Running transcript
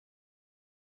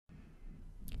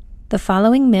The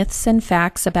following myths and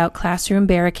facts about classroom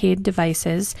barricade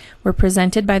devices were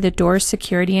presented by the Door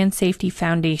Security and Safety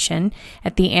Foundation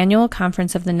at the annual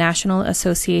conference of the National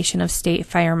Association of State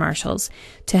Fire Marshals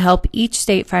to help each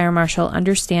state fire marshal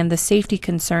understand the safety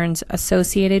concerns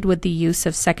associated with the use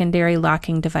of secondary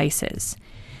locking devices.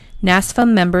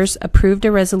 NASFM members approved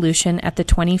a resolution at the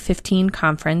 2015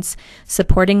 conference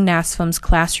supporting NASFM's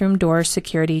classroom door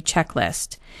security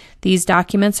checklist. These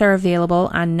documents are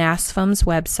available on NASFM's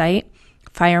website,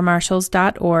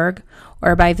 firemarshals.org,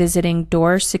 or by visiting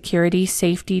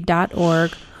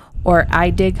doorsecuritysafety.org or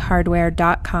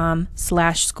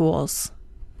idighardware.com/schools.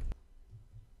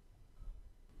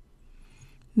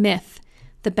 Myth: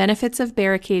 the benefits of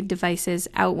barricade devices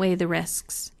outweigh the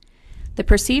risks. The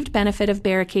perceived benefit of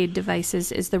barricade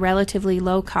devices is the relatively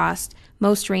low cost,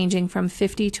 most ranging from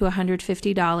 $50 to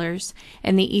 $150,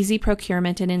 and the easy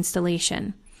procurement and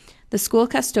installation. The school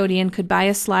custodian could buy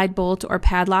a slide bolt or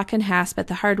padlock and hasp at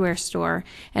the hardware store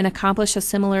and accomplish a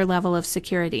similar level of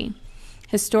security.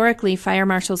 Historically, fire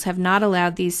marshals have not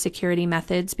allowed these security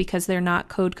methods because they're not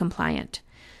code compliant.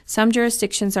 Some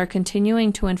jurisdictions are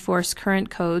continuing to enforce current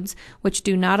codes which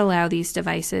do not allow these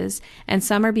devices, and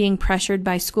some are being pressured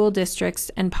by school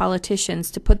districts and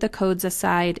politicians to put the codes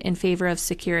aside in favor of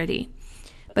security.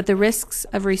 But the risks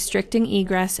of restricting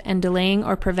egress and delaying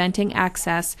or preventing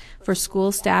access for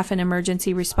school staff and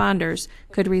emergency responders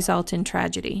could result in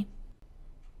tragedy.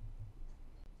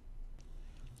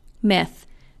 Myth: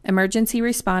 emergency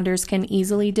responders can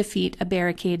easily defeat a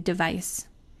barricade device.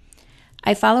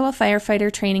 I follow a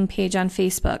firefighter training page on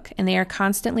Facebook, and they are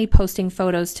constantly posting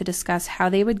photos to discuss how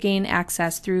they would gain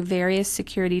access through various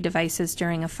security devices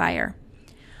during a fire.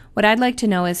 What I'd like to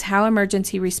know is how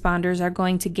emergency responders are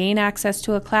going to gain access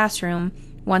to a classroom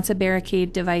once a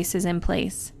barricade device is in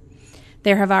place.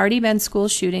 There have already been school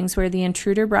shootings where the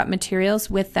intruder brought materials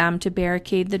with them to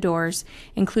barricade the doors,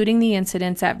 including the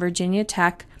incidents at Virginia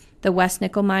Tech, the West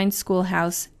Nickel Mines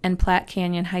Schoolhouse, and Platte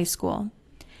Canyon High School.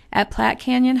 At Platte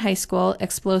Canyon High School,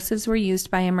 explosives were used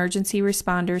by emergency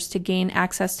responders to gain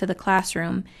access to the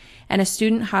classroom, and a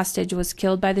student hostage was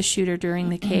killed by the shooter during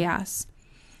the chaos.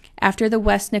 After the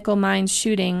West Nickel Mines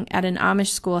shooting at an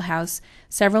Amish schoolhouse,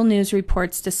 several news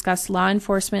reports discussed law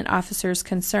enforcement officers'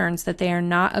 concerns that they are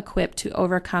not equipped to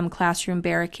overcome classroom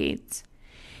barricades.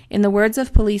 In the words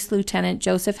of Police Lieutenant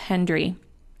Joseph Hendry,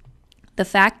 "The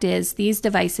fact is, these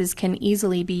devices can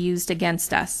easily be used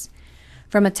against us.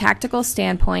 From a tactical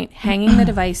standpoint, hanging the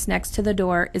device next to the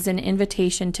door is an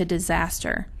invitation to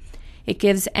disaster. It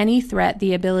gives any threat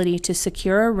the ability to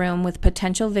secure a room with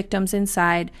potential victims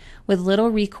inside with little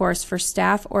recourse for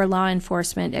staff or law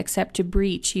enforcement except to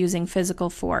breach using physical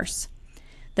force.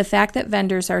 The fact that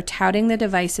vendors are touting the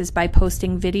devices by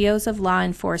posting videos of law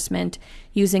enforcement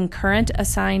using current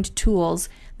assigned tools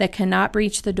that cannot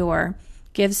breach the door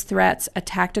gives threats a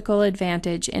tactical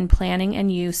advantage in planning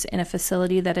and use in a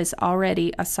facility that is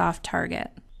already a soft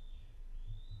target."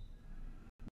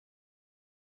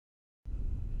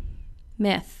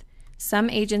 Myth: some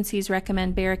agencies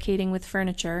recommend barricading with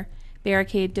furniture.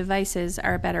 Barricade devices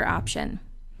are a better option.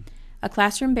 A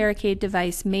classroom barricade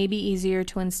device may be easier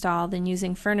to install than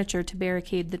using furniture to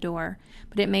barricade the door,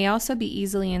 but it may also be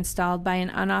easily installed by an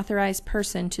unauthorized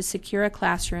person to secure a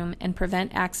classroom and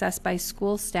prevent access by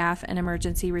school staff and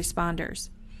emergency responders.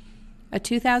 A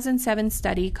 2007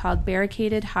 study called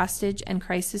Barricaded Hostage and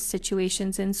Crisis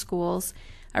Situations in Schools,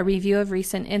 a review of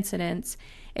recent incidents,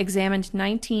 examined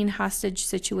 19 hostage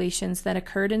situations that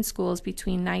occurred in schools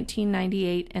between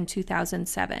 1998 and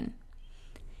 2007.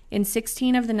 In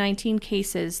 16 of the 19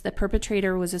 cases, the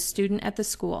perpetrator was a student at the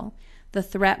school. The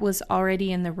threat was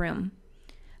already in the room.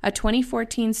 A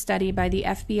 2014 study by the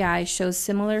FBI shows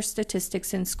similar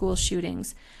statistics in school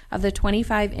shootings. Of the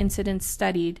 25 incidents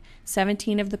studied,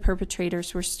 17 of the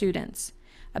perpetrators were students.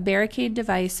 A barricade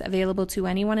device available to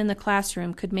anyone in the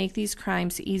classroom could make these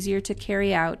crimes easier to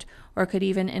carry out or could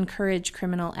even encourage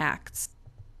criminal acts.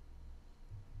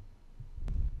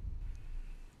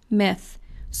 Myth: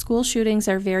 school shootings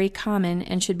are very common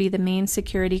and should be the main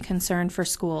security concern for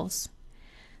schools.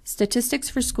 Statistics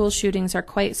for school shootings are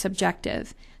quite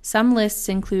subjective. Some lists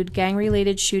include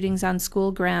gang-related shootings on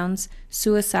school grounds,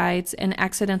 suicides, and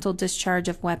accidental discharge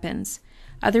of weapons.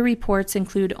 Other reports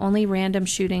include only random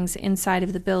shootings inside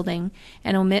of the building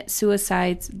and omit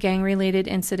suicides, gang-related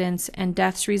incidents, and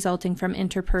deaths resulting from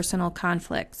interpersonal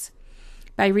conflicts.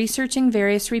 By researching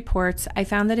various reports, I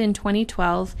found that in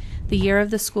 2012, the year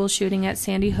of the school shooting at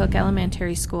Sandy Hook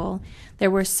Elementary School, there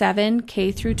were 7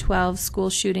 K-12 school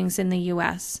shootings in the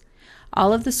U.S.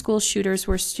 All of the school shooters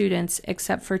were students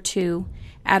except for two,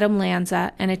 Adam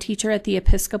Lanza and a teacher at the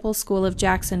Episcopal School of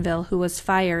Jacksonville who was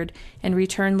fired and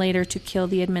returned later to kill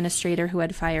the administrator who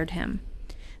had fired him.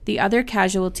 The other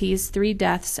casualties, 3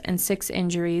 deaths and 6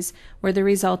 injuries, were the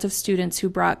result of students who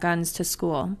brought guns to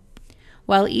school.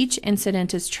 While each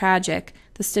incident is tragic,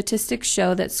 the statistics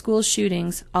show that school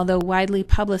shootings, although widely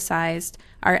publicized,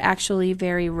 are actually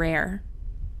very rare.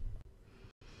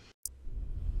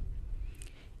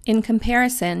 In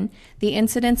comparison, the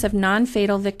incidence of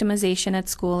non-fatal victimization at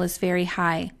school is very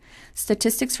high.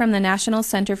 Statistics from the National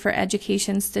Center for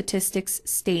Education Statistics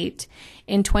state,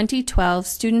 in 2012,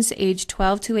 students aged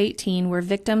 12 to 18 were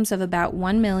victims of about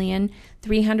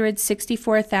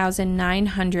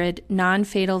 1,364,900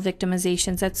 non-fatal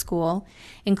victimizations at school,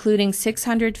 including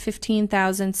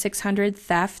 615,600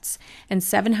 thefts and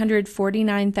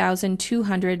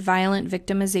 749,200 violent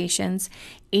victimizations,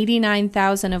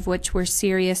 89,000 of which were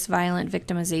serious violent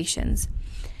victimizations.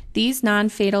 These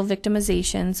non-fatal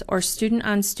victimizations, or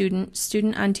student-on-student,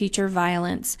 student-on-teacher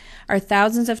violence, are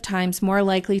thousands of times more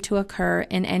likely to occur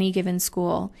in any given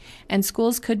school, and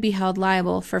schools could be held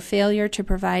liable for failure to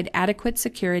provide adequate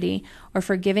security or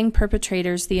for giving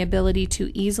perpetrators the ability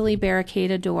to easily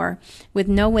barricade a door with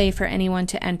no way for anyone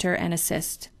to enter and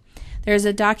assist. There is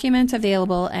a document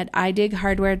available at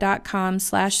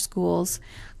idighardware.com/schools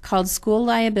called School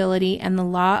Liability and the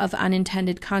Law of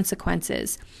Unintended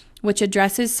Consequences, which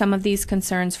addresses some of these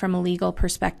concerns from a legal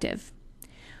perspective.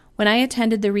 When I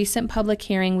attended the recent public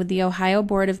hearing with the Ohio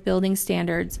Board of Building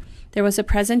Standards, there was a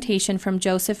presentation from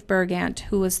Joseph Burgant,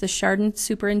 who was the Chardon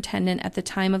superintendent at the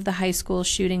time of the high school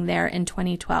shooting there in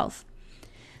 2012.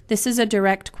 This is a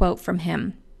direct quote from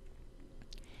him.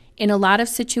 In a lot of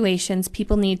situations,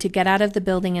 people need to get out of the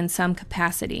building in some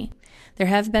capacity. There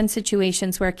have been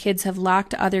situations where kids have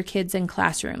locked other kids in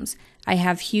classrooms. I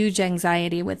have huge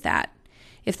anxiety with that.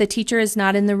 If the teacher is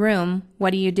not in the room,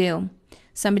 what do?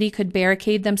 Somebody could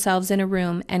barricade themselves in a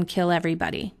room and kill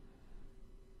everybody.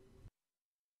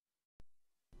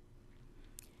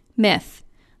 Myth: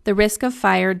 the risk of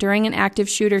fire during an active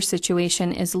shooter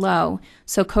situation is low,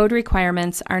 so code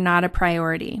requirements are not a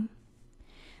priority.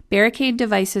 Barricade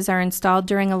devices are installed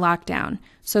during a lockdown,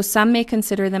 so some may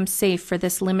consider them safe for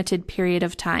this limited period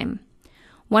of time.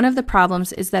 One of the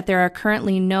problems is that there are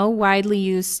currently no widely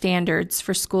used standards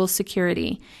for school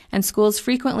security, and schools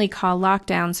frequently call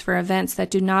lockdowns for events that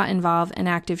do not involve an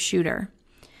active shooter.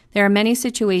 There are many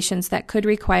situations that could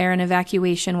require an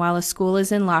evacuation while a school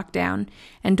is in lockdown,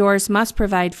 and doors must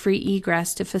provide free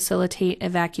egress to facilitate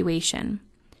evacuation.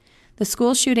 The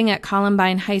school shooting at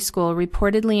Columbine High School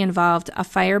reportedly involved a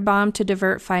firebomb to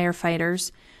divert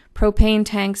firefighters, propane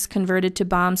tanks converted to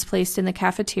bombs placed in the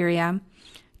cafeteria,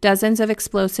 dozens of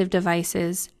explosive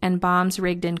devices, and bombs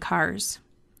rigged in cars.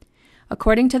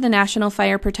 According to the National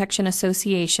Fire Protection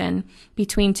Association,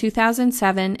 between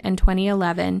 2007 and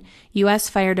 2011, U.S.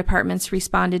 fire departments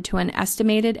responded to an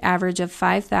estimated average of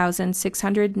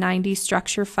 5,690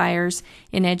 structure fires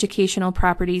in educational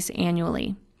properties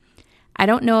annually. I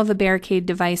don't know of a barricade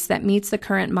device that meets the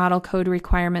current model code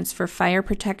requirements for fire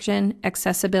protection,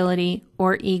 accessibility,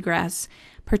 or egress,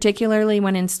 particularly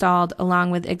when installed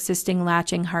along with existing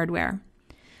latching hardware.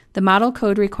 The model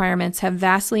code requirements have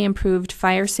vastly improved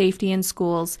fire safety in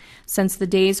schools since the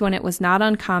days when it was not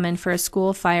uncommon for a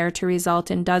school fire to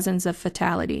result in dozens of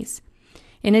fatalities.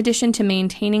 In addition to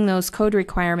maintaining those code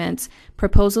requirements,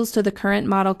 proposals to the current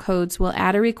model codes will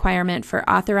add a requirement for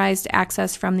authorized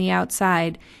access from the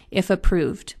outside if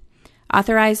approved.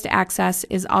 Authorized access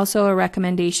is also a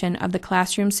recommendation of the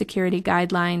Classroom Security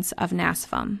Guidelines of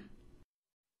NASFM.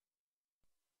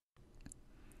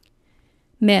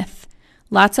 Myth: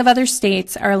 lots of other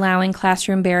states are allowing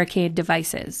classroom barricade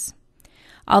devices.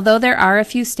 Although there are a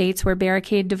few states where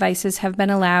barricade devices have been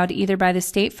allowed either by the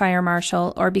state fire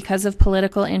marshal or because of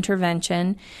political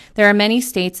intervention, there are many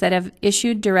states that have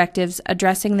issued directives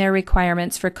addressing their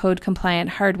requirements for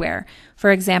code-compliant hardware,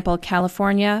 for example,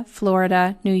 California,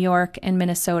 Florida, New York, and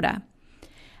Minnesota.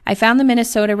 I found the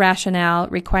Minnesota rationale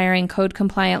requiring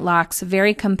code-compliant locks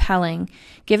very compelling,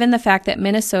 given the fact that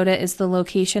Minnesota is the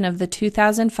location of the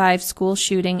 2005 school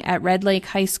shooting at Red Lake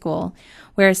High School,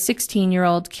 where a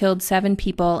 16-year-old killed 7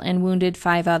 people and wounded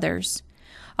 5 others.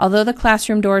 Although the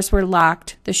classroom doors were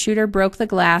locked, the shooter broke the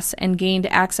glass and gained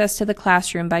access to the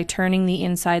classroom by turning the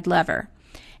inside lever.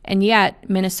 And yet,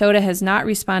 Minnesota has not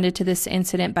responded to this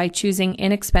incident by choosing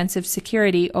inexpensive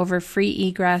security over free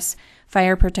egress,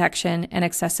 fire protection, and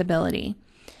accessibility.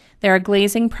 There are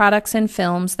glazing products and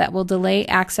films that will delay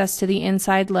access to the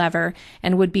inside lever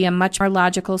and would be a much more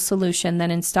logical solution than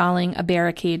installing a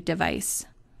barricade device.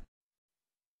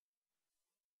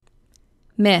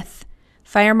 Myth: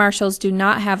 Fire marshals do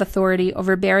not have authority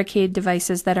over barricade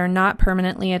devices that are not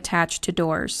permanently attached to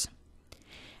doors.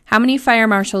 How many fire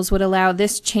marshals would allow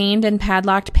this chained and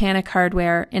padlocked panic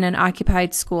hardware in an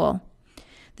occupied school?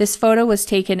 This photo was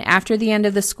taken after the end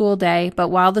of the school day, but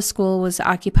while the school was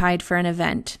occupied for an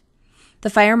event. The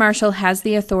fire marshal has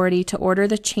the authority to order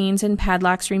the chains and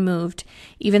padlocks removed,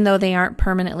 even though they aren't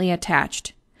permanently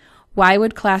attached. Why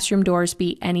would classroom doors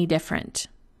be any different?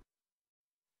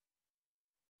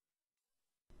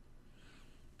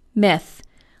 Myth: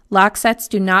 lock sets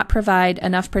do not provide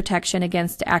enough protection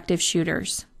against active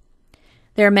shooters.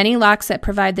 There are many locks that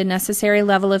provide the necessary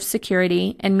level of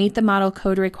security and meet the model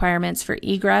code requirements for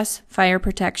egress, fire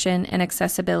protection, and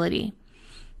accessibility.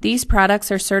 These products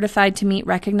are certified to meet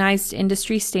recognized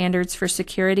industry standards for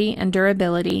security and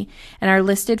durability and are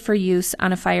listed for use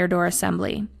on a fire door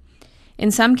assembly. In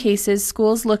some cases,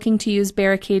 schools looking to use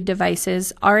Barricade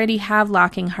devices already have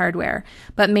locking hardware,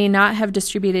 but may not have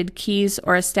distributed keys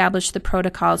or established the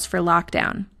protocols for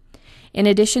lockdown. In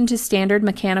addition to standard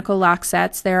mechanical lock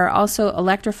sets, there are also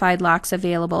electrified locks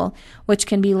available, which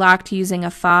can be locked using a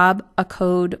fob, a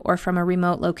code, or from a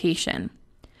remote location.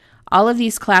 All of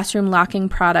these classroom locking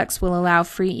products will allow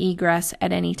free egress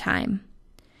at any time.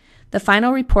 The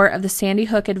final report of the Sandy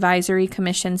Hook Advisory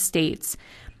Commission states,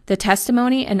 "The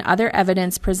testimony and other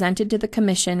evidence presented to the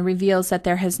Commission reveals that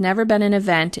there has never been an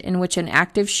event in which an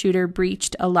active shooter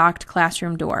breached a locked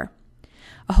classroom door.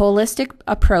 A holistic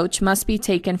approach must be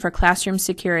taken for classroom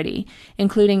security,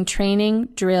 including training,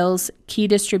 drills, key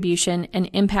distribution, and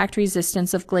impact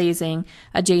resistance of glazing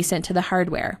adjacent to the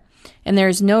hardware, and there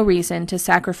is no reason to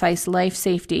sacrifice life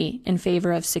safety in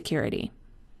favor of security."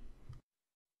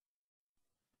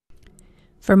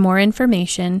 For more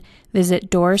information,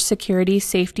 visit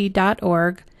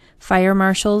doorssecuritysafety.org,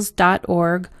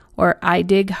 firemarshals.org, or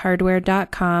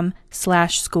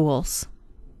idighardware.com/schools.